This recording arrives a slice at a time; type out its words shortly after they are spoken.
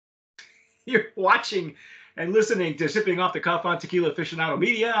You're watching and listening to Sipping Off the Cuff on Tequila Aficionado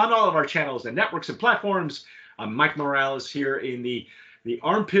Media on all of our channels and networks and platforms. I'm Mike Morales here in the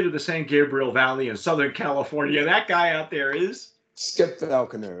armpit of the San Gabriel Valley in Southern California. That guy out there is Skip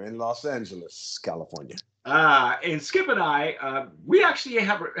Falconer in Los Angeles, California. And Skip and I, we actually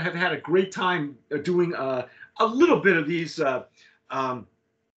have had a great time doing a little bit of these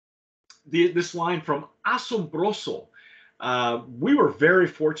this line from Asombroso. We were very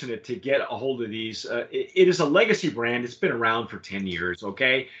fortunate to get a hold of these. It is a legacy brand. It's been around for 10 years,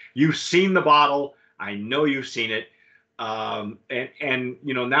 okay? You've seen the bottle. I know you've seen it. And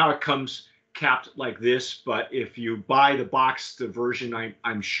you know, now it comes capped like this, but if you buy the boxed version,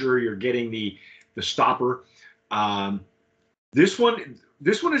 I'm sure you're getting the stopper. This one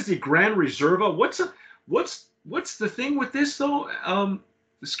is the Gran Reserva. What's the thing with this though?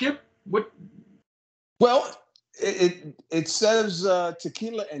 Skip, what? Well, it says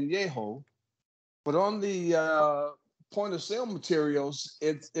tequila añejo, but on the point of sale materials,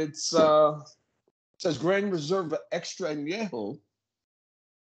 it says Gran Reserva Extra Añejo,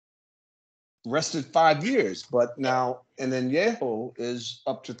 rested 5 years, but now an añejo is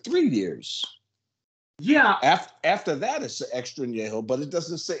up to 3 years. Yeah. After that, it's an extra añejo, but it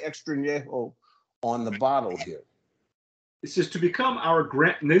doesn't say extra añejo on the bottle here. It says to become our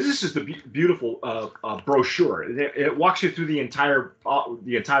grand. This is the beautiful brochure. It walks you through the entire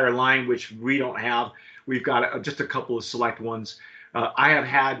line, which we don't have. We've got just a couple of select ones. I have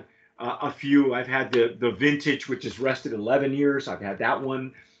had a few. I've had the vintage, which is rested 11 years. I've had that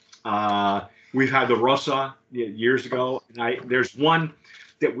one. We've had the Rosa years ago. And there's one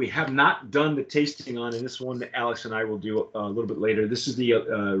that we have not done the tasting on, and this one that Alex and I will do a little bit later. This is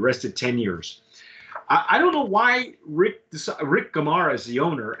the rested 10 years. I don't know why Rick Gamarra is the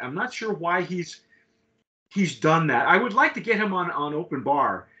owner. I'm not sure why he's done that. I would like to get him on Open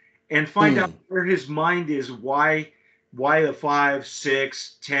Bar and find out where his mind is. Why the 5,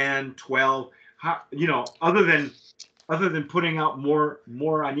 6, 10, 12? How, you know, other than putting out more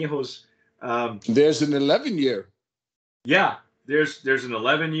añejos. There's an 11-year. Yeah, there's an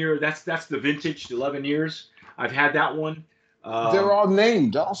 11-year. That's the vintage 11 years. I've had that one. They're all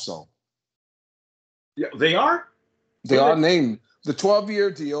named also. Yeah, they are? They are named. The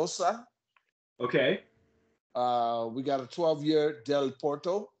 12-year Diosa. Okay. We got a 12-year Del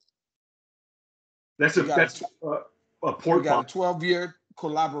Porto. That's a port. We got a 12-year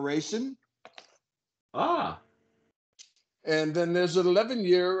Collaboration. Ah. And then there's an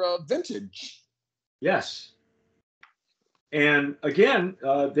 11-year Vintage. Yes. And again,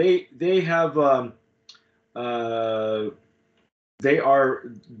 they have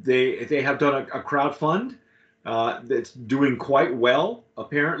they have done a crowdfund that's doing quite well.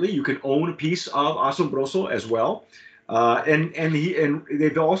 Apparently, you can own a piece of Asombroso as well, and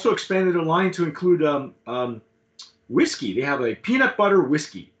they've also expanded their line to include whiskey. They have a peanut butter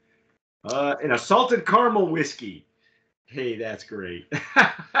whiskey and a salted caramel whiskey. Hey, that's great.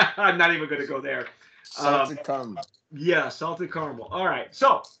 I'm not even going to go there. Salted caramel. Yeah, salted caramel. All right,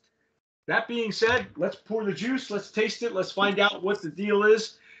 so. That being said, let's pour the juice. Let's taste it. Let's find out what the deal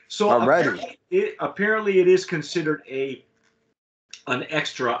is. So apparently it is considered an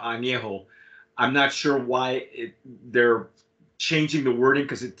extra añejo. I'm not sure why they're changing the wording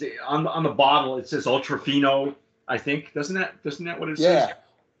because on the bottle it says ultra fino. I think doesn't that what it says? Yeah,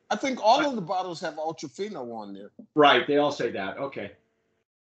 I think all of the bottles have ultra fino on there. Right, they all say that. Okay.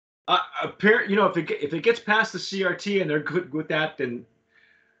 You know, if it gets past the CRT and they're good with that, then.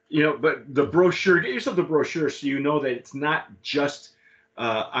 You know, but the brochure, get yourself the brochure so you know that it's not just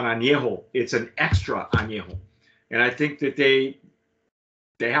an añejo, it's an extra añejo. And I think that they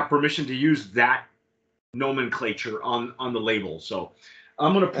have permission to use that nomenclature on the label. So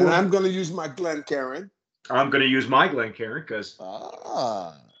I'm going to pour. And I'm going to use my Glencairn. I'm going to use my Glencairn because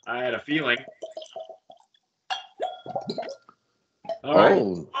I had a feeling. All right.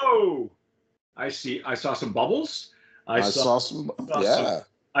 Oh, I see. I saw some bubbles. I saw some.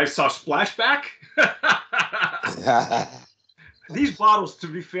 I saw splashback. These bottles, to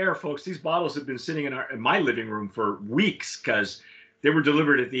be fair, folks, these bottles have been sitting in my living room for weeks because they were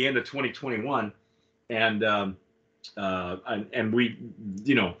delivered at the end of 2021, and we,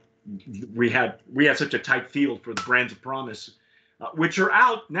 you know, we had such a tight field for the Brands of Promise, which are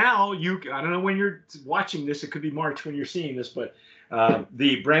out now. I don't know when you're watching this; it could be March when you're seeing this, but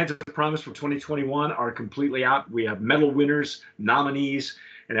the Brands of Promise for 2021 are completely out. We have medal winners, nominees.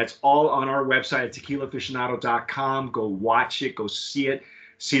 And that's all on our website at tequilaaficionado.com. Go watch it. Go see it.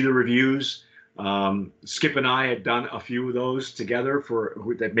 See the reviews. Skip and I had done a few of those together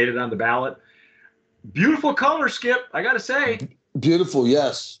that made it on the ballot. Beautiful color, Skip. I got to say. Beautiful.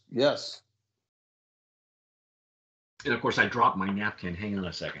 Yes. Yes. And of course, I dropped my napkin. Hang on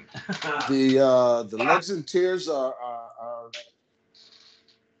a second. The legs and tears are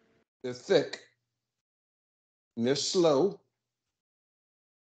they're thick and they're slow.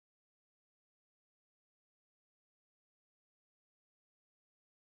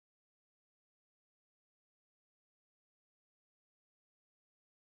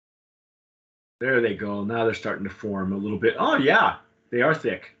 There they go. Now they're starting to form a little bit. Oh yeah, they are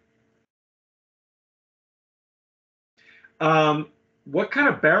thick. What kind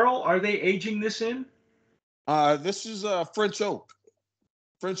of barrel are they aging this in? This is French oak.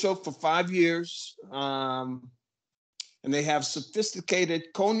 French oak for 5 years. And they have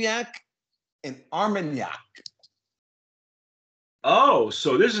sophisticated cognac and Armagnac. Oh,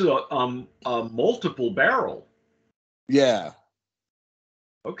 so this is a multiple barrel. Yeah.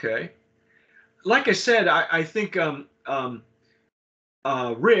 Okay. Like I said, I think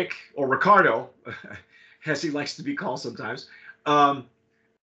Rick, or Ricardo, as he likes to be called sometimes, I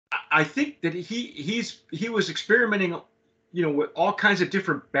think that he was experimenting, with all kinds of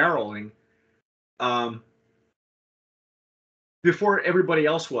different barreling um, before everybody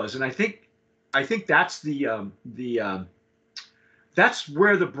else was, and I think that's that's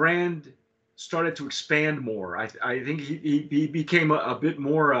where the brand started to expand more. I think he became a bit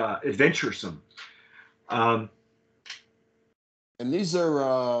more adventuresome. Um, And these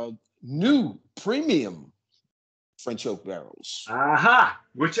are new premium French oak barrels. Aha,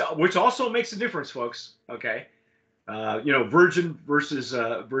 which also makes a difference, folks. Okay, virgin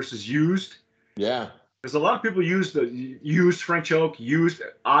versus used. Yeah. Because a lot of people use the used French oak,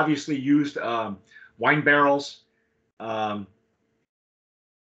 obviously used wine barrels. Um,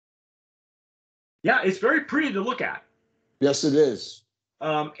 yeah, it's very pretty to look at, Yes, it is.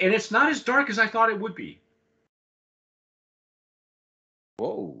 and it's not as dark as I thought it would be.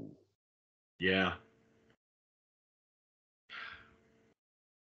 Whoa. Yeah.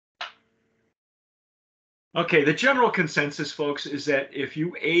 Okay, the general consensus, folks, is that if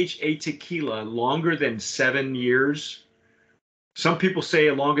you age a tequila longer than 7 years, some people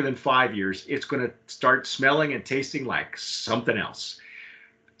say longer than 5 years, it's going to start smelling and tasting like something else.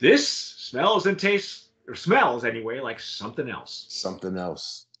 This smells and tastes, or smells anyway, like something else. Something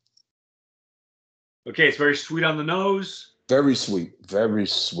else. Okay, it's very sweet on the nose. Very sweet. Very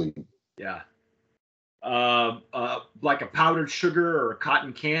sweet. Yeah. Like a powdered sugar or a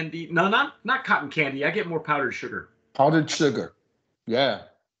cotton candy. No, not cotton candy. I get more powdered sugar. Powdered sugar. Yeah.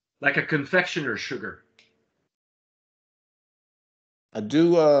 Like a confectioner's sugar. I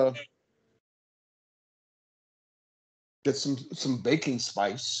do get some baking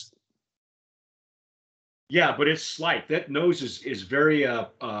spice. Yeah, but it's slight. That nose is very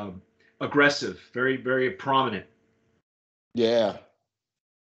aggressive, very very prominent. Yeah.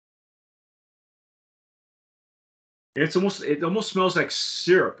 It almost smells like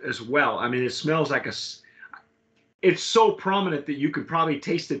syrup as well. I mean, it smells like it's so prominent that you could probably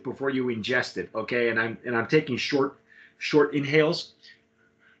taste it before you ingest it. Okay, and I'm taking short inhales.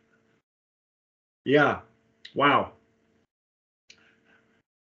 Yeah, wow.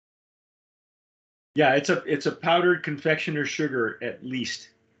 Yeah, it's a powdered confectioner sugar at least,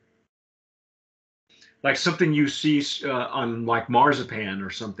 like something you see on like marzipan or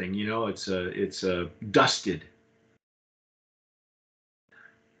something. It's a dusted.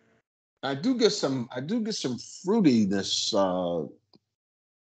 I do get some fruitiness.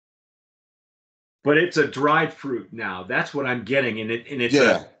 But it's a dried fruit now. That's what I'm getting, and it's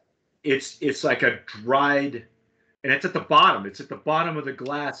Yeah. it's like a dried, and it's at the bottom. It's at the bottom of the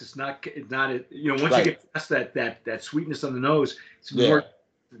glass. It's not once you Right. get past that sweetness on the nose, it's Yeah. more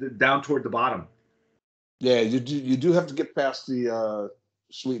down toward the bottom. Yeah. You do have to get past the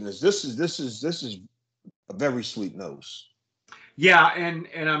sweetness. This is a very sweet nose. Yeah,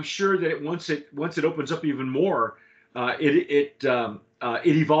 and I'm sure that once it opens up even more, it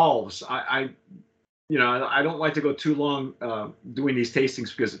evolves. I don't like to go too long doing these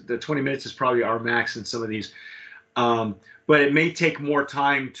tastings because the 20 minutes is probably our max in some of these. But it may take more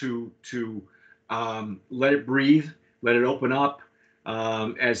time to let it breathe, let it open up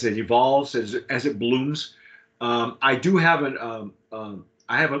as it evolves, as it blooms. I do have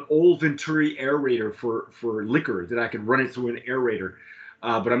I have an old Venturi aerator for liquor that I can run it through an aerator,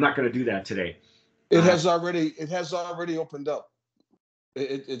 but I'm not going to do that today. It has already opened up.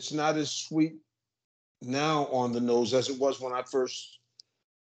 It's not as sweet now on the nose as it was when I first.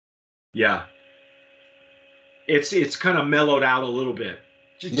 Yeah, it's kind of mellowed out a little bit,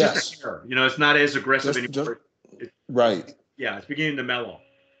 just Yes. a hair. It's not as aggressive Just anymore. right. Yeah, it's beginning to mellow.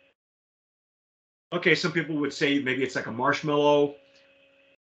 Okay, some people would say maybe it's like a marshmallow,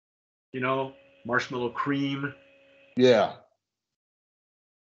 marshmallow cream. Yeah.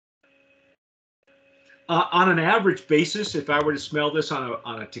 On an average basis, if I were to smell this on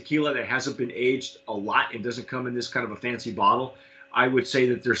a tequila that hasn't been aged a lot and doesn't come in this kind of a fancy bottle, I would say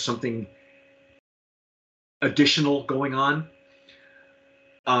that there's something additional going on.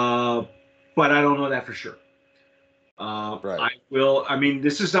 But I don't know that for sure. Right. I will. I mean,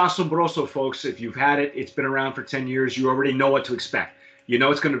 this is Asombroso, folks. If you've had it, it's been around for 10 years. You already know what to expect. You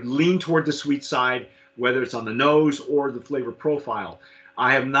know it's going to lean toward the sweet side, whether it's on the nose or the flavor profile.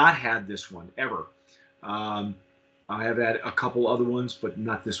 I have not had this one ever. I have had a couple other ones, but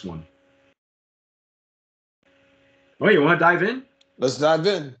not this one. Oh, you want to dive in? Let's dive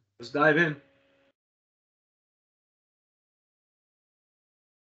in. Let's dive in.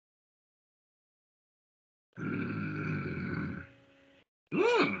 Mm.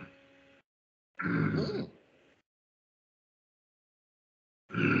 Mm. Mm.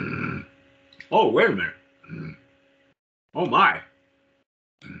 Mm. Oh, wait a minute. Mm. Oh, my.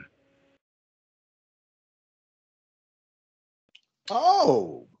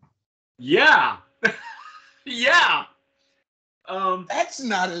 Oh, Yeah. Yeah. that's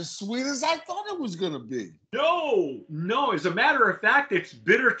not as sweet as I thought it was going to be. No. As a matter of fact, it's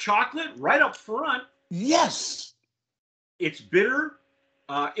bitter chocolate right up front. Yes. It's bitter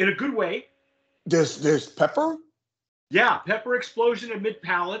in a good way. There's pepper. Yeah, pepper explosion in mid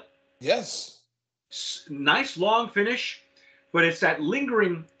palate. Yes. Nice long finish, but it's that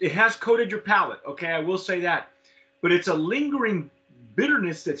lingering. It has coated your palate. Okay, I will say that, but it's a lingering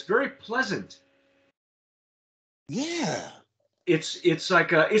bitterness that's very pleasant. Yeah. It's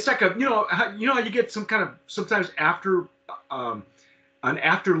like a you know how you get some kind of sometimes after an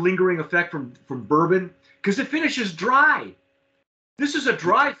after lingering effect from bourbon because the finish is dry. This is a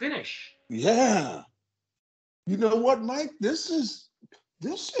dry finish. Yeah. You know what, Mike? This is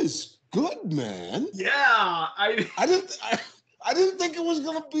good, man. Yeah, I didn't think it was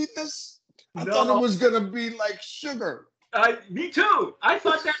gonna be this. I No. thought it was gonna be like sugar. Me too. I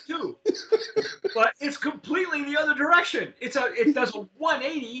thought that too. But it's completely the other direction. It does a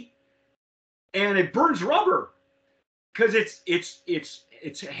 180 and it burns rubber because it's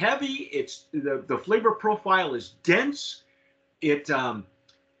heavy. It's the flavor profile is dense. There's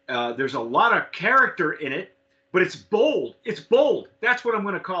a lot of character in it, but it's bold. It's bold. That's what I'm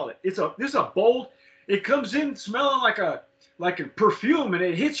going to call it. This is a bold. It comes in smelling like a perfume and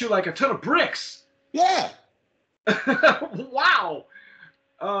it hits you like a ton of bricks. Yeah. Wow.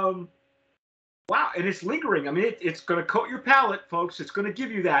 Wow, and it's lingering. I mean, it's going to coat your palate, folks. It's going to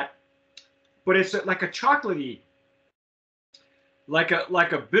give you that, but it's like a chocolatey, like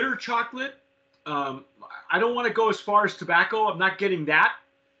a bitter chocolate. I don't want to go as far as tobacco. I'm not getting that.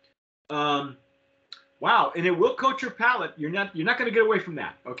 Wow, and it will coat your palate. You're not going to get away from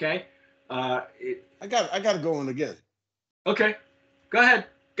that. Okay. I got to go on again. Okay, go ahead.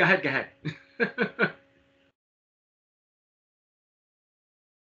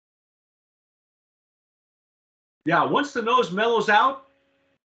 Yeah, once the nose mellows out,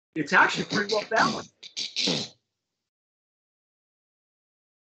 it's actually pretty well balanced.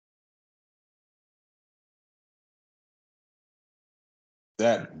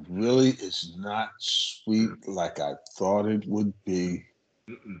 That really is not sweet like I thought it would be.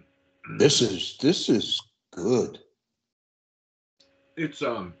 Mm-mm. This is good. It's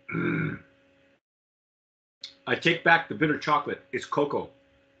I take back the bitter chocolate. It's cocoa.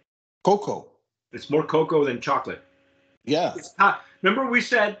 Cocoa. It's more cocoa than chocolate. Yeah. It's hot. Remember we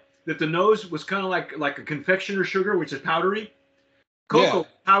said that the nose was kind of like a confectioner sugar, which is powdery. Cocoa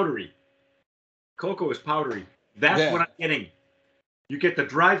powdery. Cocoa is powdery. That's what I'm getting. You get the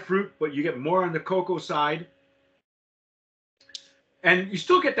dried fruit, but you get more on the cocoa side. And you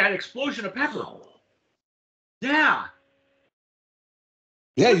still get that explosion of pepper. Yeah.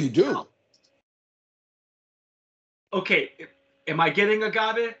 Yeah, you do. Okay. Am I getting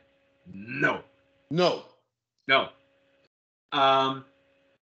agave? No.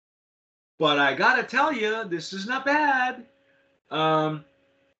 But I gotta tell you, this is not bad. I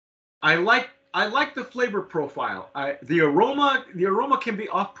like the flavor profile. The aroma can be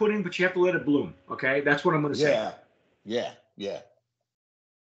off-putting, but you have to let it bloom. Okay, that's what I'm gonna say. Yeah.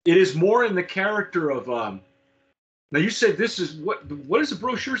 It is more in the character of. Now you said this is what does the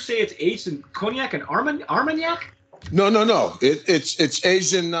brochure say? It's aged in cognac and Armagnac. No. It's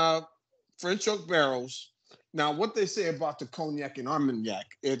Asian French oak barrels. Now, what they say about the cognac and Armagnac,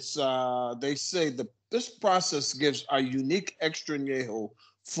 it's they say this process gives a unique extra añejo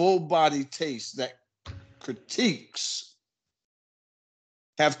full body taste that critiques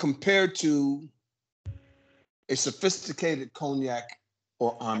have compared to a sophisticated cognac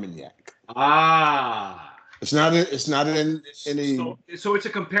or Armagnac. Ah. It's not in any. So it's a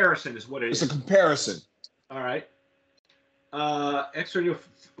comparison, is what it is. It's a comparison. All right. Extra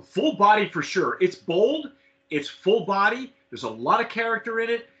full body for sure. It's bold. It's full body. There's a lot of character in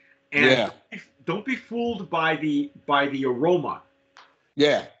it, and don't be fooled by the aroma.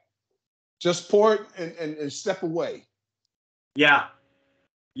 Yeah. Just pour it and step away. Yeah.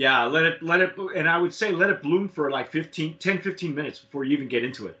 Yeah. Let it, and I would say let it bloom for like 10, 15 minutes before you even get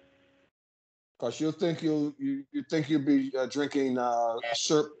into it. Because you think you'll be drinking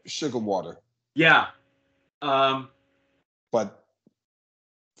sugar water. Yeah. But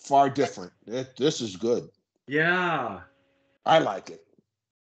far different. This is good. Yeah. I like it.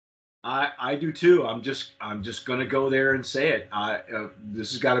 I do too. I'm just gonna go there and say it.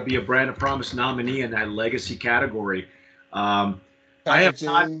 This has got to be a Brand of Promise nominee in that legacy category. I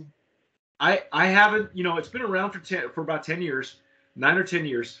haven't. You know, it's been around for about 10 years, 9 or 10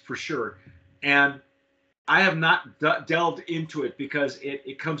 years for sure, and I have not delved into it because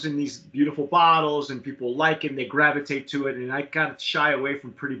it comes in these beautiful bottles and people like it and they gravitate to it, and I kind of shy away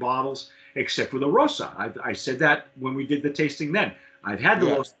from pretty bottles except for the Rosa. I said that when we did the tasting then. I've had the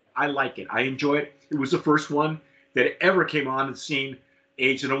Rosa. I like it. I enjoy it. It was the first one that ever came on the scene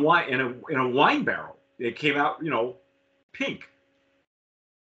aged in a wine barrel. It came out, you know, pink.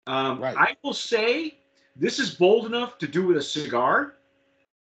 Right. I will say this is bold enough to do with a cigar.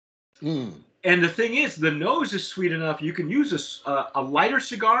 Mm. And the thing is, the nose is sweet enough. You can use a lighter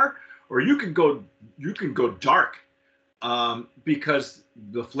cigar, or you can go dark, because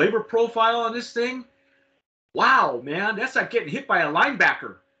the flavor profile on this thing. Wow, man, that's like getting hit by a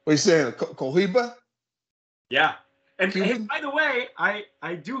linebacker. What are you saying, Cohiba? Yeah, and hey, by the way, I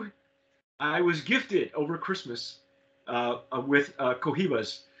was gifted over Christmas with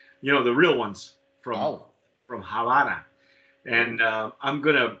Cohibas, you know, the real ones from Havana, and I'm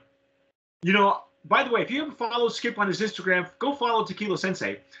gonna. You know, by the way, if you haven't followed Skip on his Instagram, go follow Tequila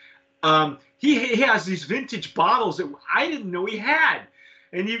Sensei. He has these vintage bottles that I didn't know he had,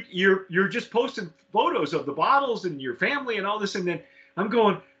 and you're just posting photos of the bottles and your family and all this, and then I'm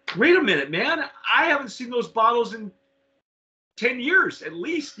going, wait a minute, man, I haven't seen those bottles in 10 years at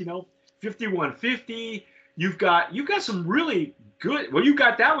least. You know, 5150. You've got some really good. Well, you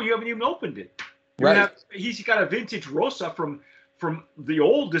got that one. You haven't even opened it. He's got a vintage Rosa from the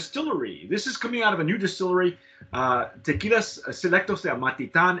old distillery. This is coming out of a new distillery, Tequilas Selectos de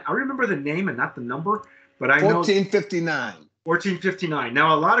Amatitan. I remember the name and not the number, but I know 1459. 1459.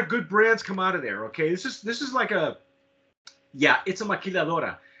 Now a lot of good brands come out of there. Okay, this is like it's a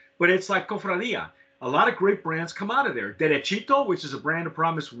maquiladora, but it's like Cofradia. A lot of great brands come out of there. Derechito, which is a Brand of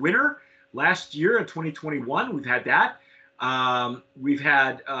Promise winner last year in 2021, we've had that. We've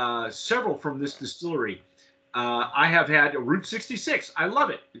had several from this distillery. I have had Route 66. I love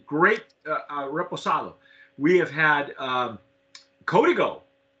it. Great reposado. We have had Código.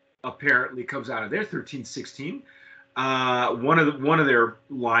 Apparently comes out of there. 1316. One of their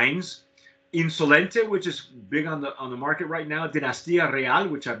lines. Insolente, which is big on the market right now. Dinastía Real,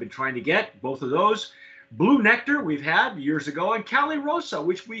 which I've been trying to get. Both of those. Blue Nectar we've had years ago, and Cali Rosa,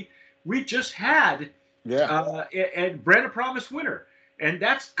 which we just had. Yeah. And Brand of Promise winner. And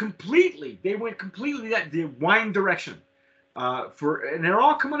they went completely the wine direction, and they're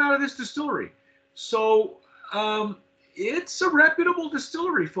all coming out of this distillery. So it's a reputable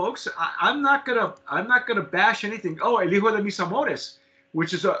distillery, folks. I'm not gonna bash anything. Oh, El Hijo de Mis Amores,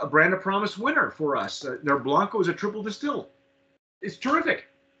 which is a Brand of Promise winner for us. Their Blanco is a triple distill. It's terrific.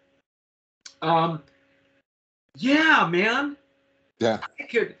 Yeah, man. Yeah.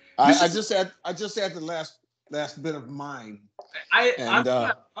 I just had the last bit of mine.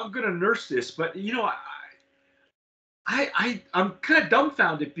 I'm gonna nurse this, but you know, I'm kind of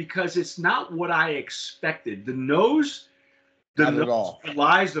dumbfounded because it's not what I expected. The nose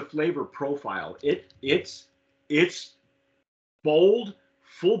belies the flavor profile. It's bold,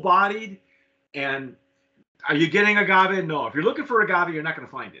 full-bodied, and are you getting agave? No. If you're looking for agave, you're not going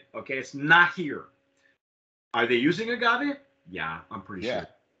to find it. Okay, it's not here. Are they using agave? Yeah, I'm pretty sure.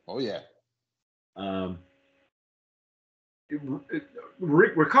 Oh yeah.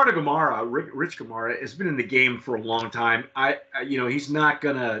 Ricardo Gamarra, Rich Gamarra, has been in the game for a long time. He's not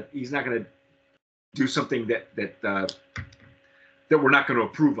gonna do something that we're not going to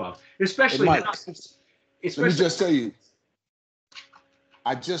approve of, especially. Mike, let me just tell you,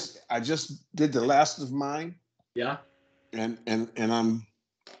 I just did the last of mine. Yeah. And I'm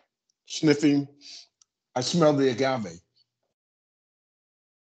sniffing. I smell the agave.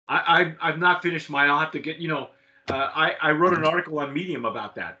 I've not finished mine. I'll have to get. I wrote an article on Medium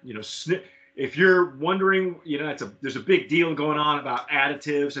about that. if you're wondering, there's a big deal going on about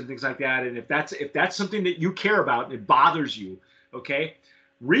additives and things like that, and if that's something that you care about and it bothers you, okay,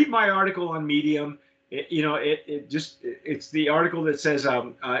 read my article on Medium. It's the article that says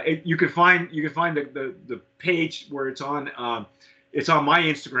you can find the page where it's on my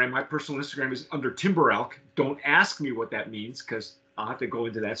Instagram. My personal Instagram is under Timber Elk. Don't ask me what that means because I'll have to go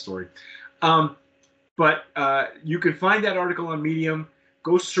into that story. But you can find that article on Medium.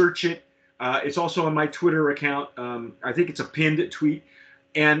 Go search it. It's also on my Twitter account. I think it's a pinned tweet.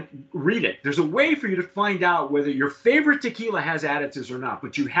 And read it. There's a way for you to find out whether your favorite tequila has additives or not.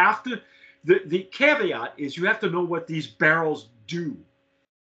 But you have to. The caveat is you have to know what these barrels do.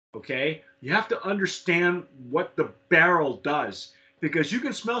 Okay? You have to understand what the barrel does. Because you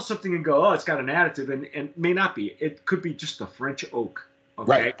can smell something and go, oh, it's got an additive, and it may not be. It could be just a French oak.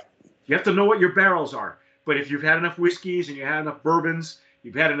 Okay? Right. You have to know what your barrels are. But if you've had enough whiskeys and you had enough bourbons,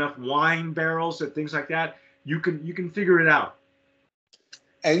 you've had enough wine barrels and things like that, you can figure it out.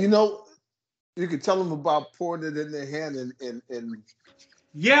 And you can tell them about pouring it in their hand and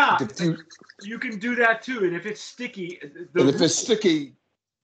yeah, you can do that too. And if it's sticky,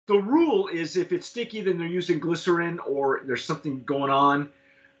 the rule is if it's sticky, then they're using glycerin or there's something going on.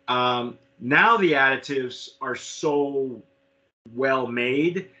 Now the additives are so well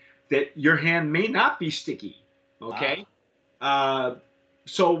made that your hand may not be sticky. Okay. Wow.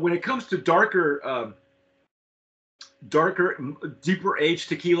 So when it comes to darker, deeper aged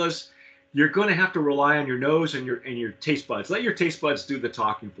tequilas, you're going to have to rely on your nose and your taste buds. Let your taste buds do the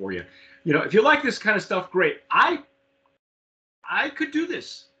talking for you. If you like this kind of stuff, great. I could do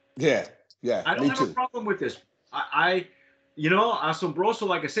this. Yeah. I don't have a problem with this. Asombroso,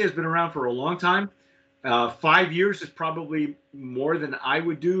 like I say, has been around for a long time. 5 years is probably more than I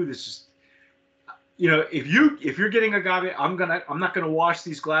would do. This is, if you're getting agave, I'm not gonna wash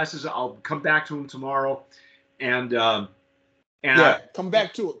these glasses. I'll come back to them tomorrow, and come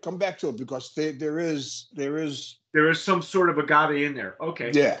back to it because there is some sort of agave in there.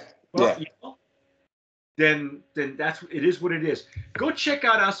 Okay. Yeah. Well, then it is what it is. Go check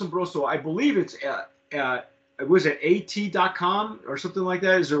out Asombroso. I believe it's was it at.com or something like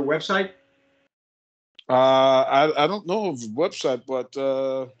that? Is there a website? I don't know of the website, but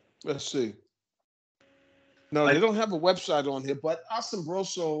let's see. No, they don't have a website on here, but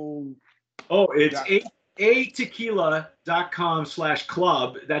Asombroso. Oh, it's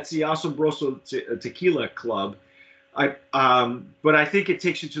atequila.com/club. That's the Asombroso Tequila Club. But I think it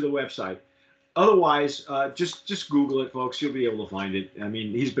takes you to the website. Otherwise, just Google it, folks. You'll be able to find it. I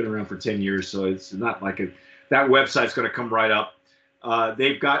mean, he's been around for 10 years, so it's not like that website's going to come right up.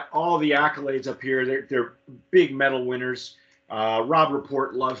 They've got all the accolades up here. They're big medal winners. Rob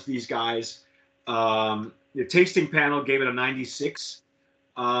Report loves these guys. The tasting panel gave it a 96.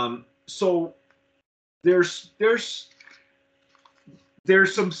 So there's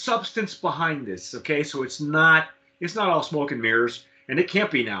some substance behind this. Okay, so it's not all smoke and mirrors, and it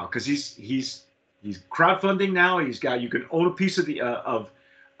can't be now because he's crowdfunding now. You can own a piece of the of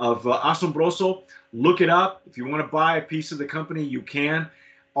Asombroso. Look it up. If you want to buy a piece of the company, you can.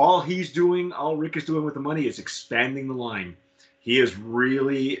 All Rick is doing with the money is expanding the line. He is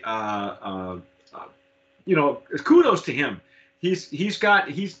really, kudos to him. He's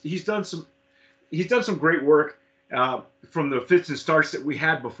done some great work from the fits and starts that we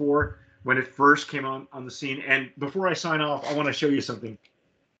had before when it first came on the scene. And before I sign off, I want to show you something.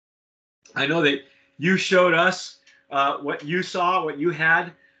 I know that you showed us what you saw, what you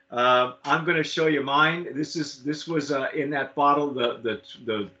had. I'm going to show you mine. This was in that bottle, the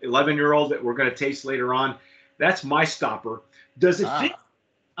 11-year-old that we're going to taste later on. That's my stopper. Does it fit?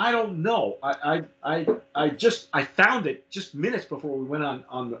 I don't know. I found it just minutes before we went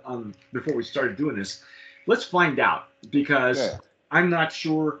on before we started doing this. Let's find out because I'm not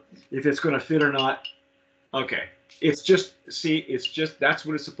sure if it's going to fit or not. Okay. It's just that's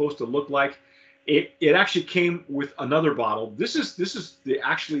what it's supposed to look like. It actually came with another bottle. This is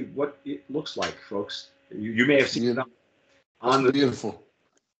actually what it looks like, folks. You may have seen it on the beautiful.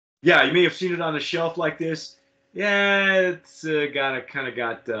 Yeah, you may have seen it on the shelf like this. Yeah, it's got a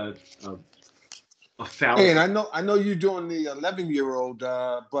phallic. Hey, and I know you're doing the 11-year-old,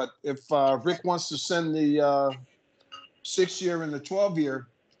 but if Rick wants to send the 6-year and the 12-year,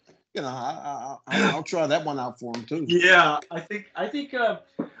 I'll try that one out for him too. Yeah, I think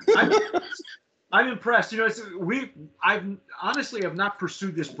I'm impressed. I honestly have not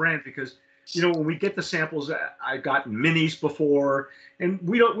pursued this brand because when we get the samples, I got minis before, and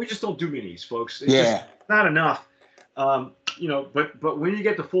we just don't do minis, folks. It's just not enough. But when you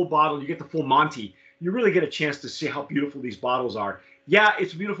get the full bottle, you get the full Monty, you really get a chance to see how beautiful these bottles are. Yeah,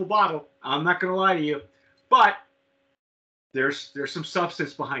 it's a beautiful bottle. I'm not going to lie to you, but there's some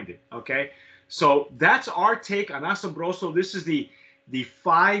substance behind it. Okay, so that's our take on Asombroso. This is the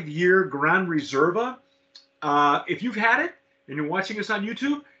 5-year Gran Reserva. If you've had it and you're watching us on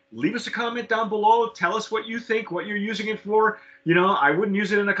YouTube, leave us a comment down below. Tell us what you think, what you're using it for. You know, I wouldn't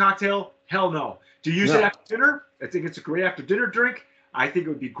use it in a cocktail. Hell no. Do you use it after dinner? I think it's a great after dinner drink. I think it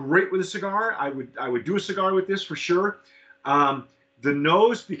would be great with a cigar. I would do a cigar with this for sure. The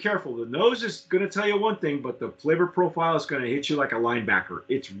nose, be careful. The nose is going to tell you one thing, but the flavor profile is going to hit you like a linebacker.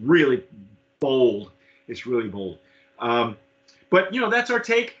 It's really bold. It's really bold. But, you know, that's our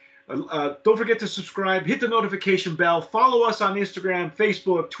take. Don't forget to subscribe, hit the notification bell, follow us on Instagram,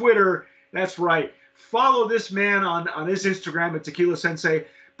 Facebook, Twitter. That's right. Follow this man on his Instagram at Tequila Sensei.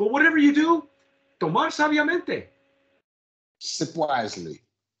 But whatever you do, tomar sabiamente. Sip wisely.